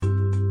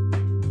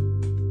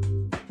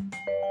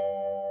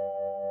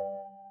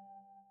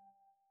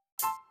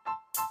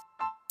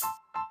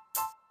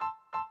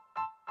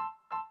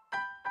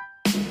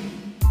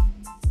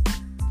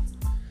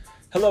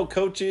Hello,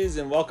 coaches,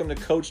 and welcome to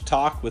Coach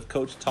Talk with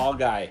Coach Tall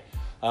Guy.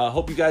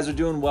 Hope you guys are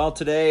doing well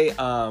today.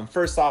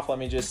 First off, let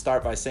me just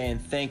start by saying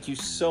thank you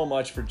so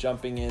much for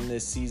jumping in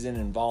this season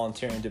and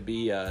volunteering to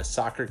be a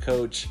soccer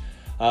coach.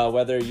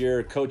 Whether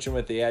you're coaching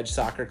with the Edge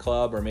Soccer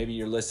Club or maybe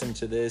you're listening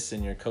to this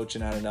and you're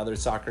coaching at another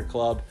soccer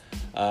club,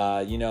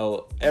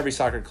 every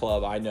soccer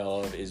club I know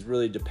of is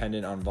really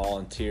dependent on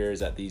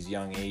volunteers at these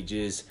young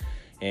ages.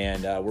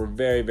 And we're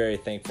very, very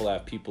thankful to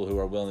have people who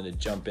are willing to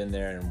jump in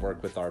there and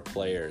work with our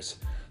players.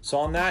 So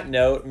on that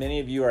note, many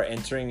of you are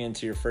entering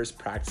into your first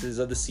practices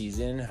of the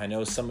season. I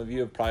know some of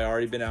you have probably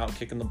already been out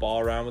kicking the ball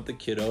around with the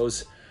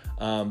kiddos,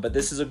 but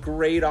this is a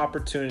great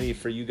opportunity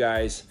for you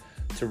guys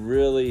to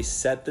really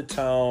set the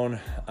tone,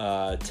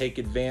 take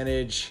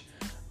advantage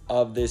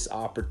of this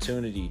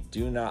opportunity.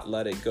 Do not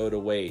let it go to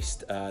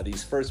waste.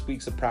 These first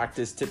weeks of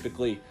practice,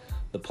 typically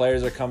the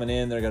players are coming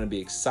in, they're going to be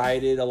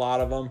excited, a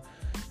lot of them.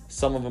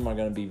 Some of them are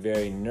going to be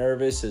very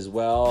nervous as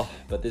well,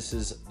 but this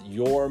is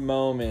your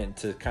moment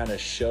to kind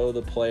of show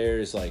the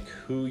players like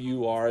who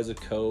you are as a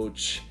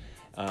coach.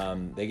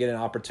 They get an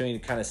opportunity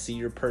to kind of see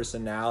your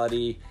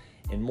personality.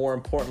 And more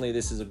importantly,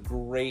 this is a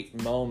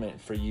great moment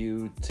for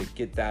you to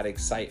get that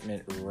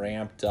excitement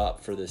ramped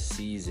up for the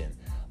season.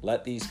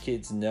 Let these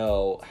kids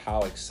know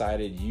how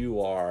excited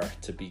you are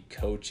to be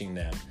coaching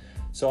them.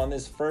 So on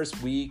this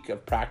first week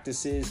of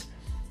practices,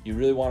 you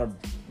really want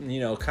to,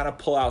 kind of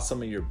pull out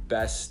some of your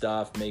best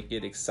stuff, make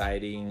it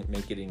exciting,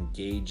 make it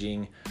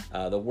engaging.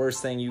 The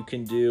worst thing you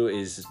can do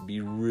is be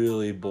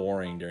really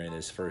boring during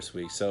this first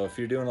week. So if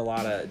you're doing a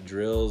lot of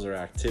drills or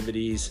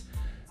activities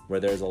where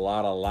there's a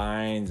lot of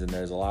lines and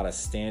there's a lot of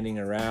standing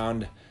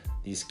around,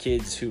 these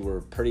kids who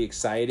were pretty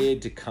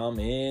excited to come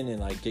in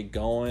and get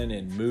going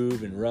and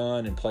move and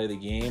run and play the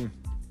game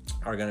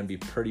are going to be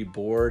pretty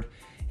bored.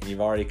 And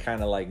you've already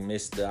kind of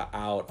missed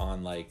out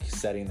on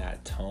setting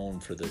that tone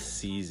for the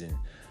season.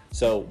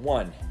 So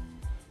one,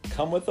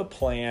 come with a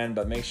plan,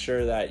 but make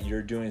sure that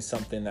you're doing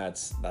something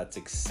that's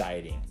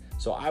exciting.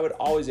 So I would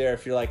always err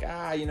if you're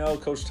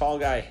Coach Tall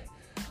Guy,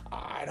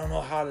 I don't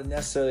know how to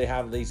necessarily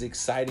have these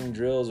exciting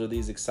drills or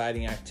these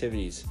exciting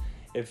activities.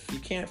 If you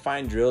can't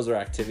find drills or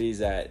activities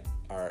that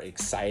are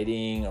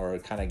exciting or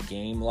kind of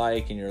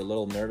game-like and you're a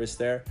little nervous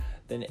there,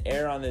 then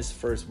err on this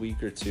first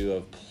week or two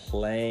of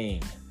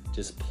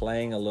just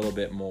playing a little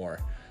bit more.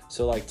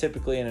 So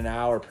typically in an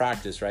hour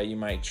practice, right, you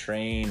might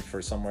train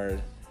for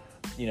somewhere,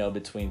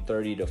 between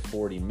 30 to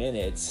 40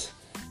 minutes.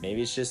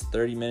 Maybe it's just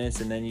 30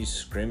 minutes and then you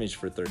scrimmage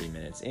for 30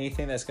 minutes.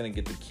 Anything that's going to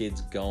get the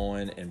kids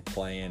going and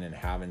playing and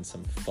having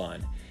some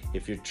fun.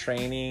 If you're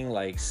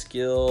training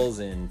skills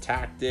and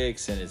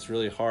tactics and it's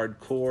really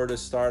hardcore to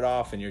start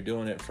off and you're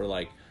doing it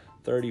for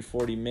 30,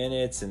 40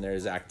 minutes and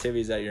there's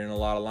activities that you're in a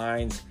lot of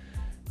lines,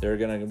 they're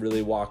going to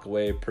really walk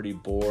away pretty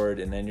bored,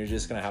 and then you're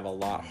just going to have a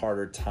lot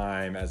harder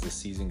time as the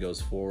season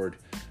goes forward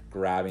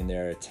grabbing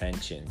their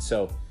attention.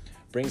 So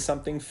bring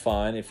something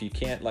fun. If you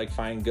can't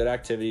find good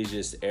activities,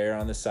 just err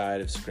on the side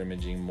of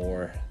scrimmaging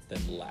more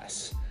than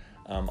less.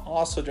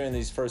 Also during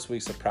these first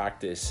weeks of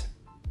practice,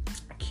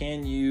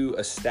 can you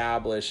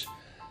establish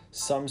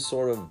some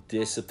sort of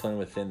discipline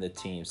within the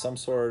team, some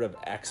sort of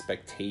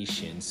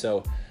expectation?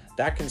 So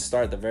that can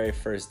start the very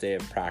first day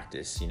of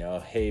practice.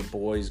 Hey,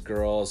 boys,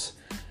 girls,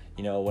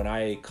 when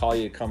I call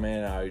you to come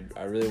in,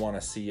 I really want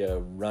to see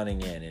you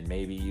running in, and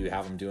maybe you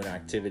have them do an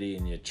activity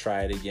and you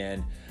try it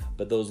again.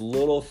 But those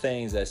little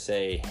things that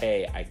say,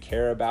 hey, I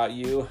care about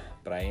you,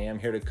 but I am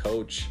here to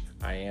coach.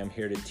 I am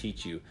here to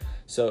teach you.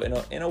 So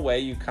in a way,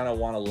 you kind of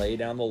want to lay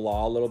down the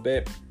law a little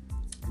bit,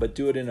 but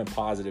do it in a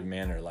positive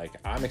manner.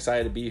 I'm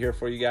excited to be here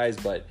for you guys,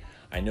 but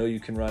I know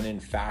you can run in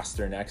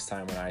faster next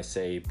time when I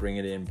say, bring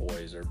it in,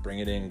 boys, or bring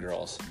it in,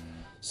 girls.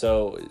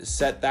 So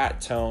set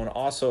that tone.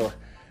 Also,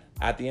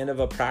 at the end of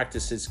a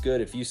practice, it's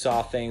good if you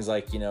saw things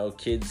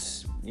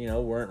kids,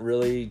 weren't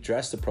really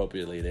dressed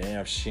appropriately. They didn't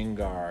have shin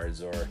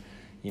guards, or,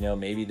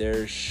 maybe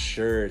their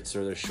shirts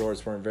or their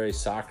shorts weren't very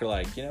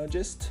soccer-like.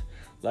 Just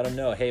let them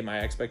know, hey, my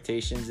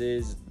expectations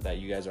is that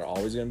you guys are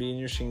always going to be in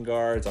your shin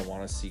guards. I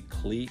want to see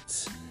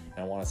cleats, and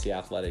I want to see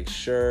athletic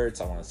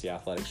shirts. I want to see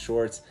athletic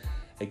shorts.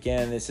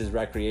 Again, this is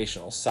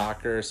recreational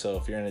soccer, so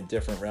if you're in a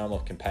different realm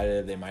of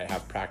competitive, they might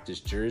have practice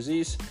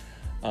jerseys.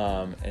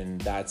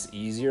 And that's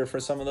easier for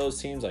some of those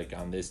teams.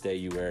 On this day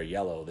you wear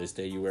yellow, this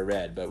day you wear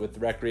red. But with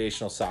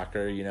recreational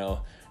soccer,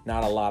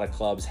 not a lot of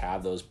clubs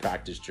have those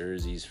practice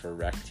jerseys for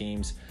rec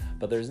teams.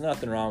 But there's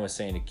nothing wrong with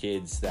saying to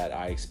kids that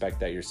I expect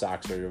that your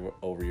socks are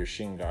over your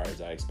shin guards.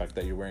 I expect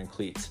that you're wearing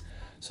cleats.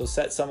 So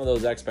set some of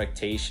those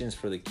expectations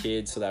for the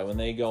kids so that when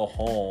they go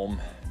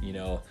home,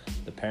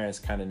 the parents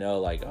kind of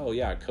know oh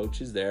yeah,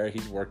 coach is there.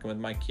 He's working with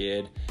my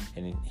kid,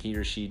 and he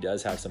or she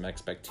does have some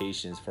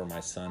expectations for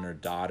my son or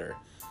daughter.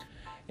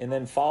 And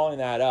then following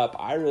that up,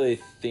 I really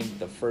think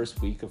the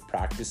first week of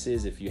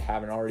practices, if you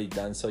haven't already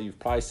done so, you've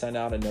probably sent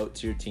out a note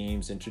to your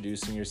teams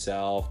introducing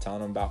yourself,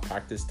 telling them about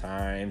practice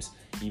times,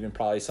 even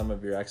probably some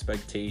of your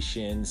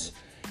expectations.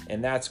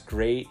 And that's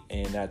great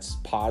and that's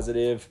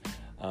positive.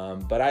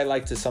 But I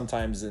like to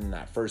sometimes in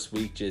that first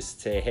week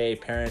just say, hey,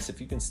 parents,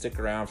 if you can stick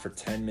around for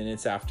 10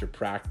 minutes after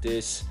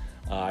practice,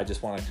 I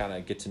just want to kind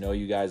of get to know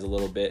you guys a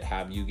little bit,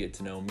 have you get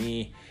to know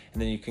me,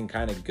 and then you can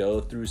kind of go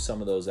through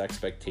some of those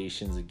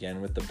expectations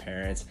again with the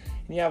parents.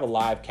 And you have a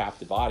live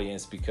captive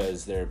audience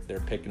because they're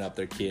picking up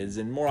their kids,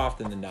 and more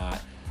often than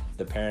not,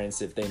 the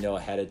parents, if they know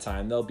ahead of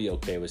time, they'll be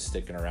okay with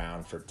sticking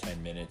around for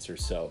 10 minutes or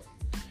so.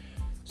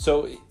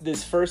 So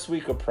this first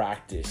week of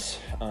practice,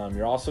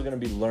 you're also going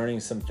to be learning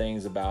some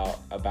things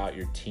about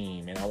your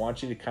team, and I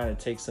want you to kind of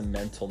take some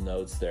mental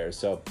notes there.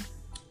 So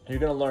you're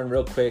going to learn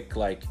real quick,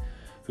 like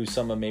who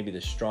some of maybe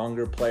the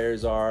stronger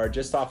players are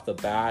just off the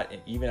bat.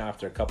 And even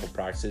after a couple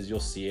practices, you'll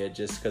see it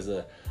just because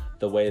of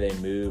the way they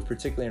move,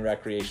 particularly in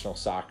recreational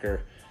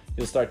soccer.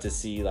 You'll start to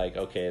see like,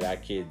 okay,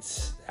 that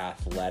kid's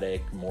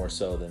athletic more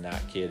so than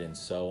that kid, and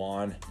so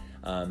on.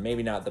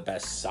 Maybe not the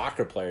best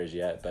soccer players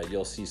yet, but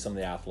you'll see some of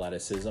the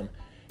athleticism.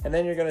 And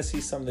then you're going to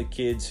see some of the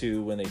kids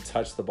who, when they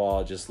touch the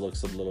ball, it just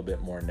looks a little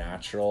bit more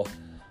natural.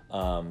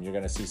 You're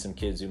going to see some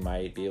kids who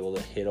might be able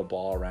to hit a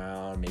ball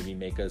around, maybe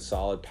make a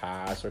solid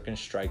pass, or can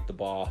strike the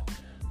ball.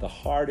 The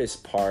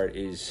hardest part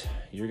is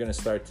you're going to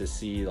start to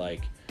see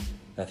like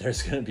that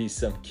there's going to be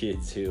some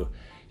kids who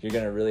you're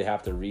going to really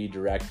have to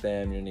redirect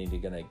them. You're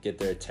going to get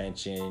their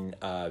attention.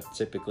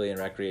 Typically in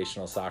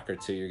recreational soccer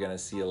too, you're going to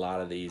see a lot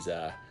of these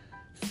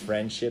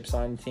friendships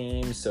on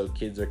teams. So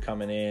kids are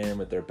coming in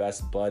with their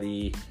best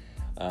buddy,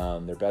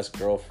 their best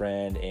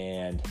girlfriend,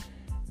 and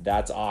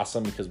that's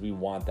awesome because we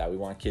want that. We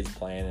want kids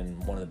playing, and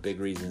one of the big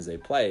reasons they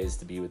play is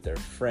to be with their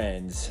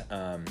friends.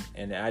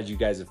 And as you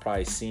guys have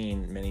probably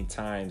seen many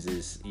times,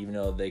 is even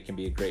though they can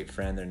be a great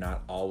friend, they're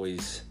not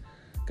always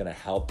going to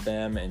help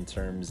them in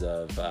terms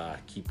of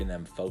keeping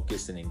them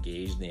focused and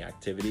engaged in the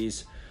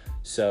activities.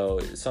 So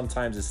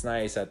sometimes it's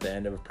nice at the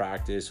end of a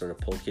practice or to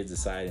pull kids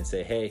aside and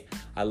say, hey,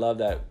 I love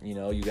that,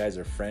 you guys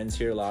are friends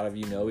here. A lot of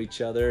you know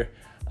each other.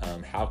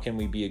 How can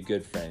we be a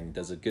good friend?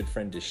 Does a good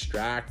friend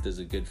distract? Does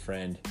a good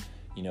friend,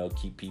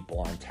 keep people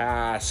on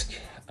task?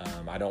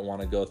 I don't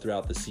want to go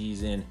throughout the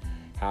season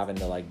having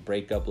to like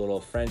break up little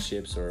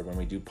friendships, or when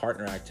we do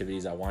partner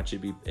activities, I want you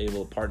to be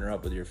able to partner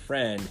up with your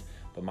friend,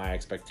 but my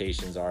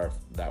expectations are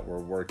that we're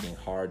working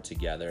hard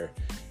together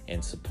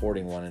and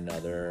supporting one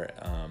another.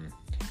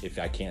 If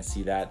I can't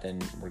see that,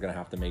 then we're going to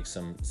have to make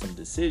some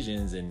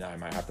decisions, and I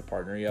might have to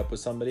partner you up with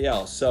somebody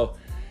else. So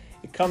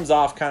it comes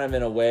off kind of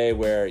in a way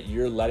where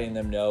you're letting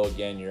them know,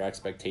 again, your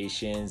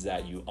expectations,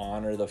 that you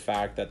honor the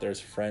fact that there's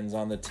friends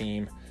on the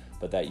team,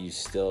 but that you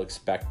still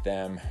expect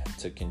them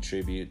to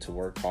contribute, to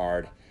work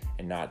hard,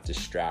 and not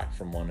distract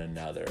from one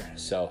another.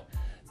 So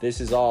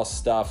this is all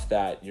stuff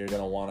that you're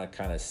going to want to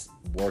kind of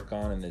work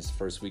on in this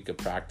first week of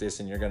practice,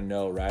 and you're going to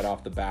know right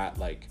off the bat,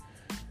 like,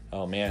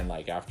 oh man,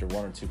 like after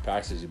one or two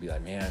practices, you'll be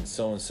like, man,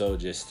 so-and-so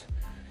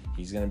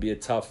he's going to be a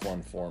tough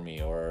one for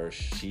me, or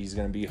she's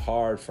going to be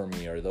hard for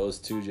me, or those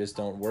two just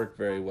don't work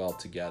very well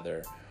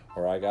together,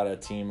 or I got a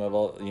team of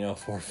 4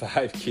 or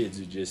 5 kids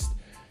who just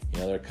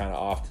they're kind of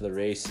off to the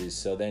races.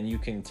 So then you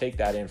can take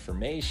that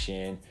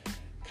information,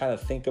 kind of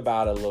think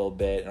about it a little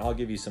bit, and I'll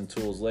give you some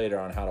tools later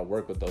on how to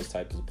work with those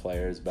types of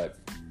players. But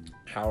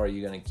how are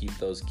you going to keep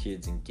those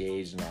kids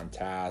engaged and on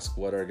task?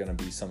 What are going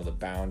to be some of the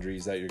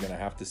boundaries that you're going to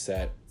have to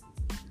set?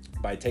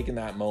 By taking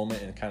that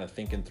moment and kind of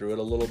thinking through it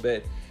a little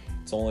bit,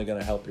 it's only going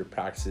to help your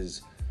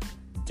practices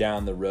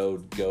down the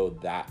road go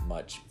that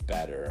much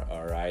better.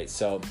 All right.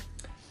 So,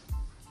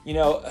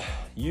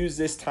 use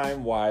this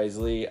time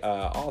wisely.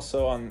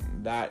 Also on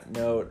that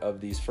note of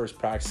these first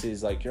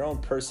practices, like your own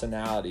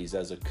personalities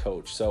as a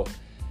coach. So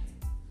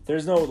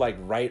there's no like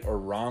right or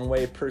wrong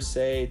way per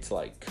se to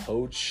like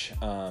coach.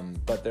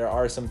 But there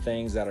are some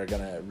things that are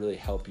going to really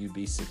help you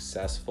be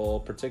successful,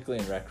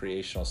 particularly in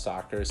recreational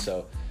soccer.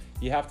 So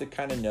you have to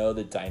kind of know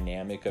the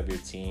dynamic of your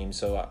team.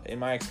 So in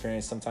my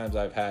experience, sometimes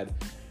I've had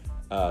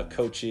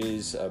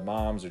coaches,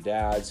 moms or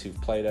dads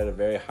who've played at a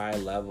very high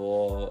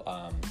level,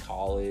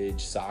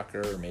 college,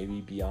 soccer, or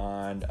maybe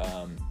beyond.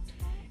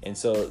 And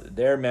so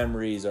their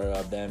memories are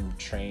of them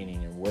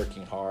training and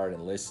working hard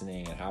and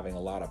listening and having a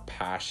lot of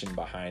passion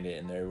behind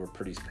it. And they were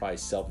probably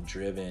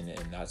self-driven,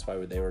 and that's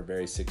why they were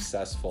very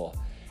successful.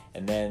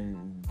 And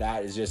then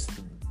that is just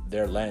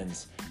their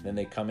lens. Then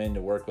they come in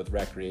to work with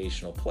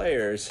recreational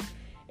players,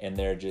 and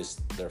they're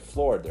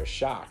floored, they're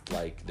shocked,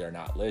 like they're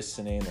not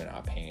listening, they're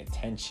not paying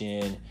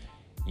attention,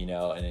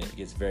 and it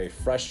gets very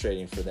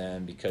frustrating for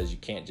them because you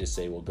can't just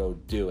say, well, go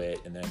do it,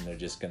 and then they're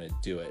just going to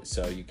do it.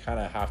 So you kind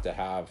of have to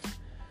have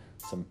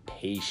some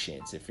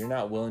patience. If you're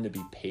not willing to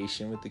be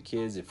patient with the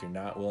kids, if you're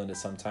not willing to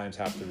sometimes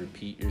have to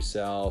repeat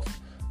yourself,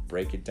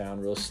 break it down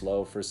real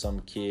slow for some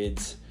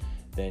kids,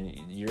 then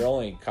you're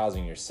only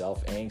causing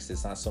yourself angst.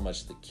 It's not so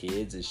much the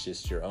kids, it's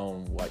just your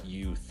own, what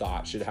you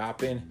thought should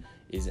happen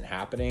isn't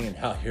happening, and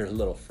how you're a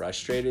little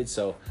frustrated.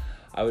 So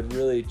I would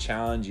really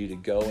challenge you to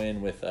go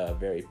in with a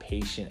very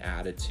patient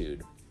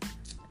attitude,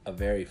 a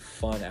very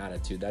fun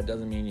attitude. That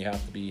doesn't mean you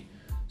have to be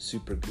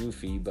super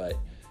goofy, but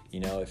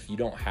if you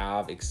don't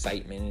have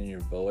excitement in your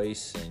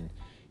voice and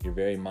you're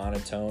very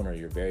monotone, or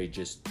you're very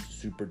just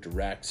super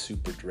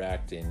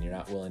direct, and you're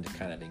not willing to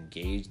kind of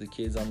engage the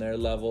kids on their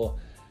level,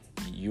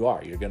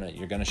 you're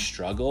gonna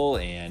struggle,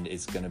 and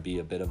it's gonna be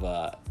a bit of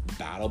a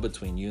battle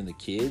between you and the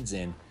kids.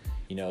 And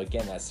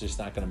again, that's just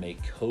not gonna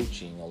make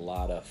coaching a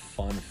lot of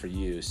fun for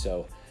you.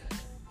 So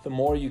the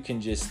more you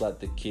can just let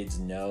the kids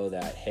know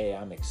that, hey,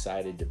 I'm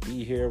excited to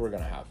be here, we're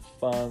gonna have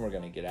fun, we're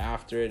gonna get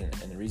after it.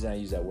 And the reason I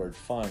use that word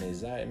fun is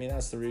that,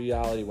 that's the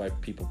reality why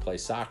people play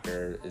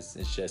soccer. It's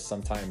just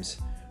sometimes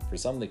for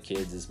some of the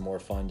kids it's more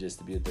fun just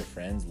to be with their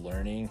friends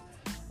learning.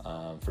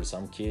 For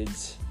some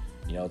kids,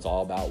 it's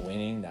all about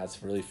winning.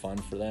 That's really fun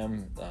for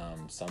them.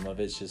 Some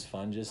of it's just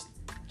fun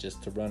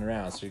just to run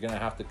around. So you're gonna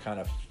have to kind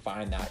of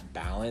find that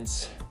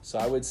balance. So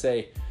I would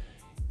say,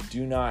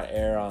 do not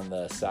err on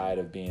the side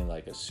of being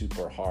like a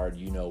super hard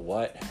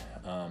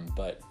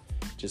but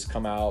just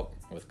come out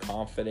with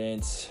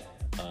confidence,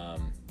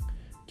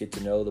 get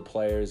to know the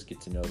players, get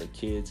to know the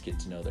kids, get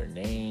to know their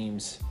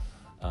names,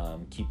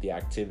 keep the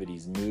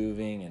activities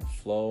moving and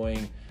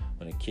flowing.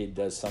 When a kid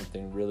does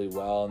something really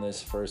well in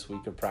this first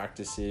week of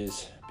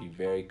practices, be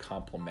very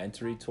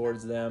complimentary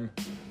towards them.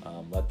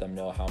 Let them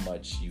know how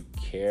much you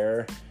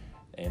care.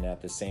 And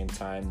at the same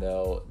time,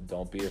 though,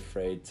 don't be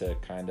afraid to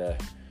kind of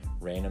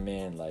rein them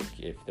in. Like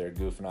if they're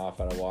goofing off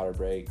on a water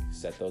break,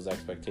 set those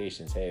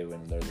expectations. Hey,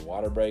 when there's a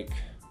water break,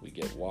 we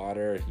get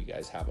water. You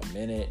guys have a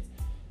minute,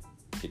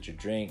 get your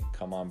drink,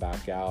 come on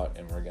back out,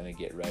 and we're going to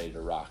get ready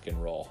to rock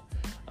and roll.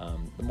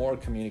 The more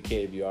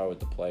communicative you are with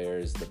the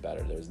players, the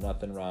better. There's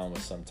nothing wrong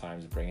with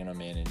sometimes bringing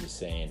them in and just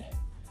saying,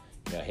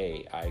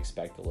 hey, I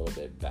expect a little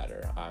bit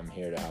better. I'm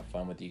here to have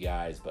fun with you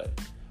guys, but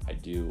I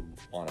do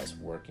want us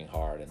working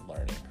hard and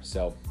learning.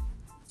 So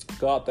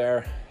go out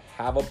there,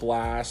 have a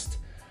blast.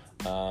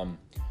 I'm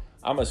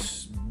a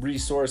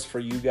resource for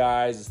you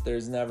guys.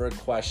 There's never a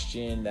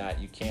question that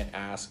you can't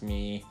ask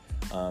me.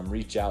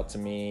 Reach out to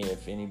me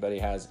if anybody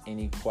has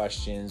any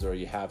questions, or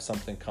you have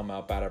something come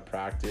up out of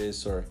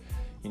practice, or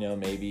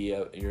maybe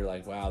you're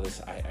like, wow,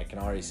 I can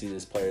already see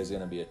this player is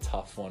going to be a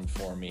tough one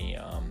for me.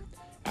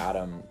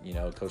 Adam,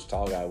 Coach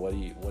Tall Guy, what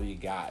do you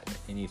got?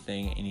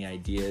 Any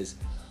ideas?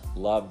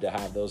 Love to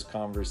have those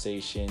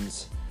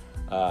conversations.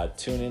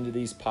 Tune into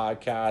these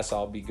podcasts.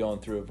 I'll be going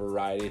through a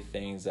variety of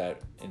things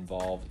that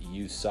involve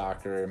youth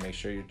soccer. Make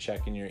sure you're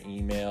checking your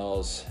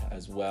emails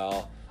as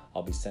well.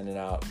 I'll be sending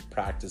out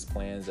practice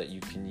plans that you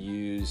can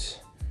use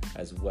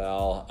as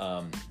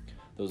well.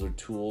 Those are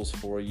tools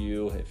for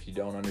you. If you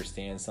don't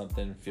understand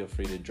something, feel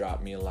free to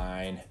drop me a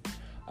line.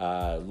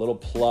 Little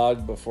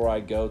plug before I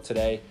go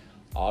today.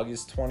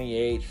 August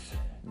 28th,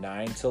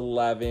 9 to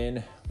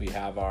 11, we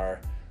have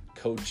our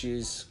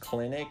coaches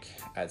clinic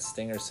at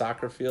Stinger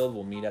Soccer Field.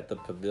 We'll meet at the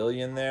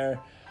pavilion there.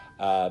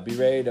 Be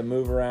ready to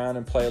move around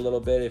and play a little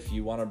bit. If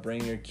you want to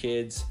bring your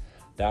kids,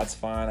 that's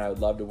fine. I would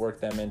love to work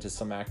them into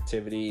some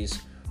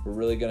activities. We're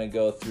really going to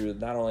go through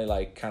not only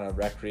like kind of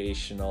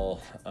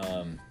recreational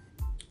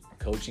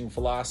coaching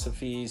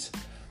philosophies,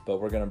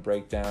 but we're going to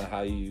break down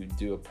how you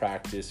do a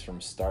practice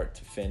from start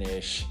to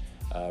finish,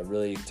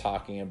 really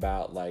talking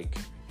about like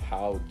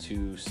how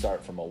to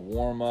start from a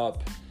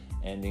warm-up,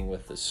 ending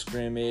with a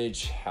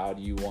scrimmage. How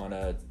do you want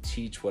to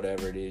teach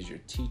whatever it is you're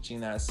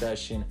teaching that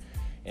session?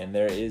 And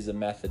there is a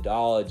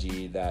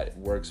methodology that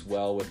works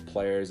well with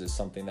players. It's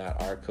something that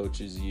our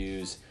coaches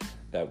use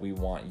that we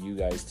want you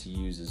guys to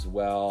use as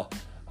well.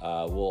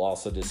 We'll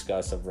also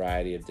discuss a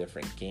variety of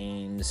different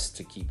games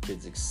to keep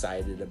kids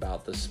excited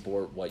about the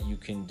sport, what you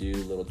can do,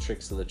 little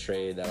tricks of the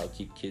trade that'll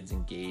keep kids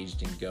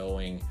engaged and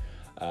going.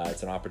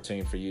 It's an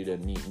opportunity for you to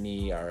meet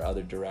me, our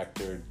other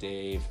director,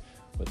 Dave,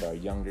 with our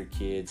younger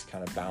kids,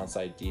 kind of bounce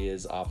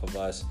ideas off of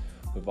us.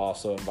 We've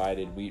also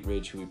invited Wheat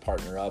Ridge, who we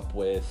partner up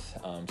with,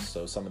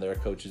 so some of their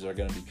coaches are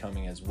going to be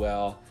coming as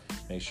well.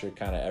 Make sure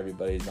kind of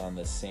everybody's on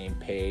the same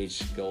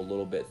page, go a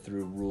little bit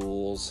through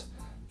rules,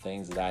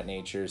 things of that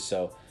nature.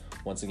 So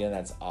once again,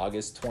 that's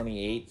August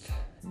 28th,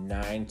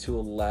 9 to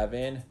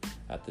 11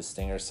 at the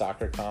Stinger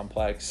Soccer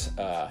Complex.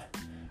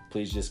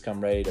 Please just come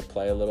ready to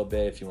play a little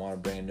bit. If you want to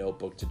bring a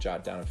notebook to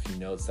jot down a few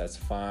notes, that's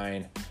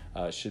fine.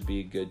 It should be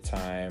a good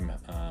time.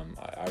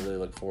 I really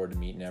look forward to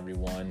meeting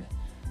everyone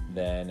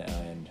then,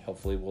 and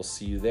hopefully we'll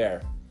see you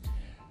there.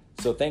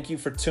 So thank you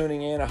for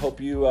tuning in. I hope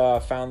you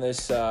found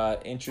this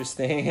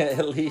interesting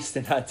at least,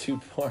 and not too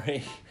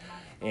boring.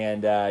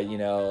 And,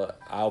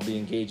 I'll be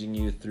engaging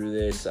you through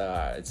this.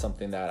 It's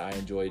something that I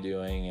enjoy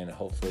doing, and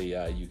hopefully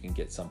you can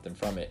get something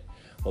from it.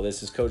 Well,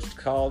 this is Coach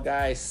Tall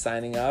Guy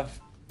signing off,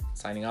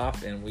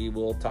 and we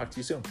will talk to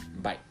you soon.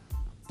 Bye.